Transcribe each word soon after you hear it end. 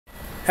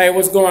Hey,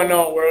 what's going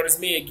on, world? It's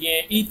me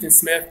again, Ethan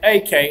Smith,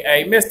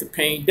 a.k.a. Mr.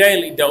 P.I.E.N,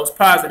 Daily Dose,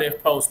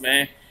 Positive Post,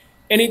 man.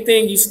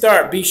 Anything you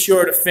start, be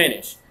sure to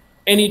finish.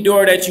 Any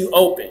door that you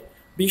open,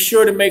 be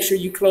sure to make sure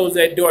you close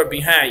that door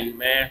behind you,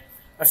 man.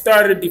 I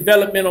started a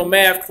developmental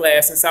math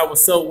class since I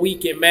was so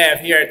weak in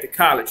math here at the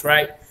college,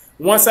 right?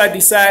 Once I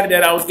decided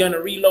that I was going to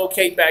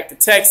relocate back to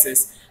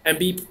Texas and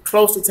be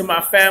closer to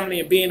my family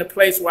and be in a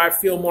place where I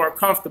feel more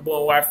comfortable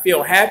and where I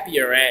feel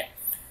happier at,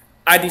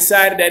 I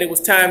decided that it was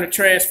time to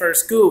transfer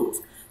schools.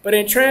 But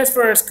in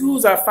transferring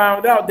schools, I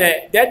found out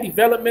that that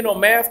developmental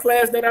math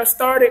class that I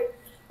started,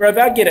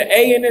 whether I get an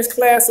A in this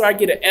class or I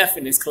get an F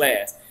in this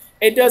class,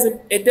 it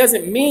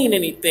doesn't mean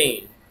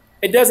anything.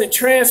 It doesn't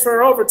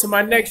transfer over to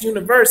my next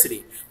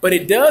university. But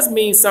it does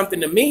mean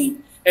something to me.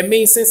 It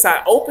means since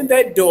I opened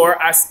that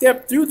door, I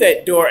stepped through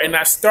that door, and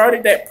I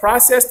started that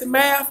process to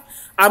math,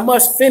 I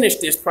must finish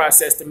this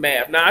process to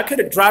math. Now, I could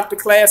have dropped the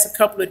class a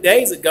couple of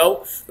days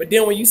ago, but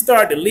then when you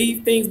start to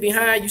leave things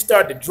behind, you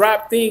start to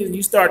drop things, and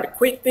you start to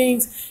quit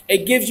things,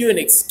 it gives you an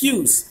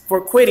excuse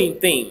for quitting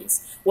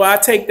things. Well, I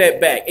take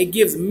that back. It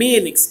gives me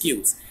an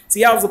excuse.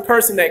 See, I was a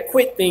person that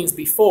quit things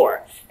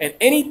before, and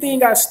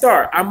anything I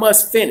start, I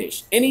must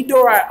finish. Any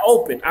door I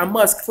open, I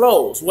must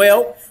close.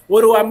 Well,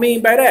 what do I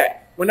mean by that?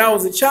 When I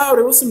was a child,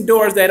 there was some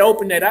doors that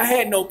opened that I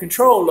had no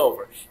control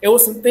over. It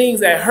was some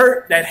things that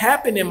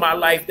happened in my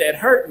life that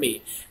hurt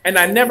me. And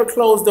I never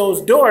closed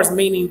those doors,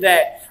 meaning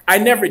that I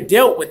never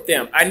dealt with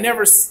them. I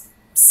never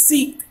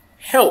seeked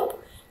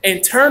help,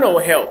 internal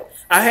help.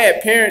 I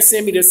had parents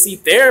send me to see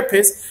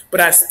therapists, but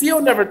I still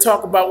never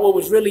talk about what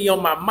was really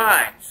on my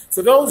mind.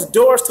 So those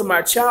doors to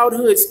my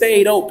childhood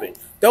stayed open.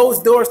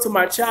 Those doors to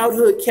my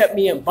childhood kept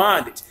me in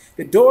bondage.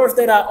 The doors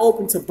that I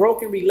opened to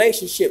broken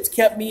relationships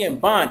kept me in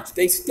bondage.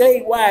 They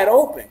stayed wide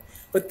open.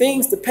 But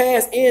things to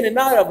pass in and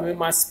out of them, and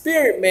my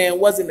spirit man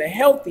wasn't a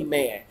healthy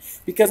man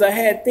because I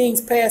had things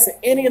passing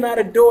in and out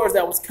of doors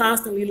that was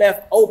constantly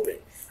left open.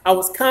 I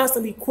was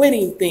constantly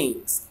quitting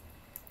things.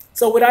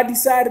 So what I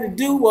decided to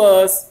do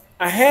was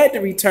I had to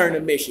return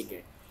to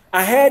Michigan.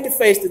 I had to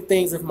face the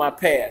things of my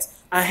past.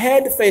 I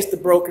had to face the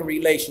broken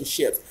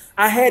relationships.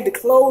 I had to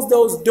close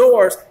those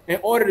doors in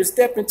order to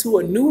step into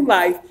a new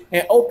life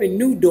and open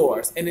new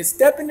doors. And in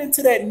stepping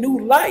into that new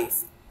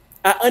life,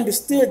 I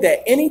understood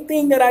that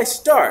anything that I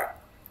start,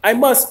 I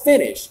must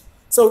finish.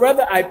 So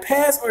whether I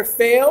pass or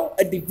fail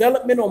a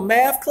developmental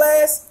math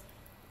class,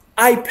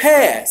 I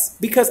pass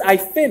because I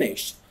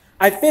finished.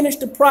 I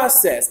finished the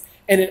process.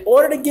 And in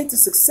order to get to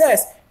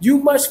success, you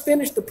must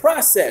finish the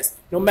process.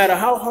 No matter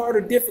how hard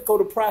or difficult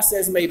the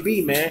process may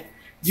be, man,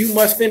 you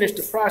must finish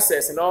the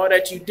process in all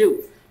that you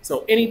do.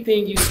 So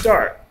anything you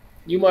start,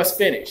 you must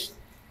finish.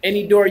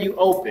 Any door you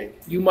open,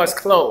 you must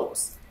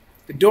close.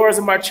 The doors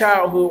of my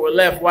childhood were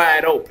left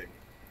wide open.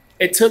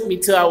 It took me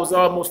till I was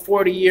almost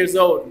 40 years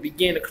old to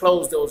begin to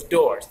close those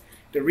doors.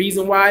 The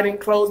reason why I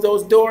didn't close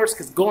those doors,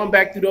 because going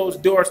back through those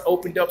doors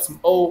opened up some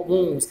old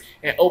wounds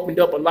and opened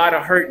up a lot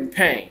of hurt and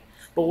pain.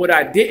 But what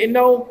I didn't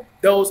know,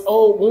 those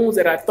old wounds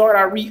that I thought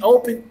I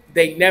reopened,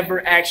 they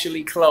never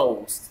actually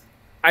closed.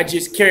 I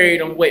just carried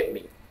them with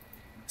me.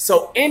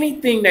 So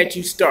anything that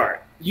you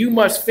start, you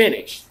must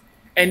finish.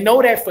 And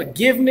know that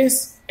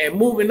forgiveness and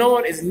moving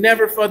on is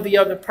never for the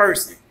other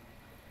person.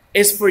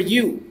 It's for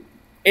you.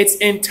 It's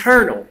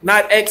internal,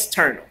 not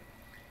external.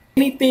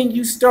 Anything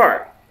you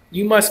start,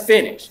 you must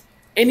finish.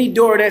 Any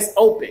door that's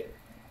open,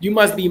 you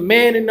must be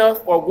man enough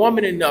or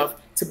woman enough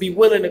to be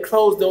willing to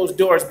close those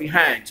doors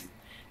behind you.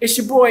 It's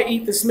your boy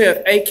Ethan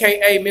Smith,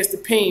 a.k.a.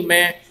 Mr. P.I.E.N,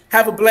 man.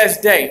 Have a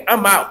blessed day.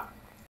 I'm out.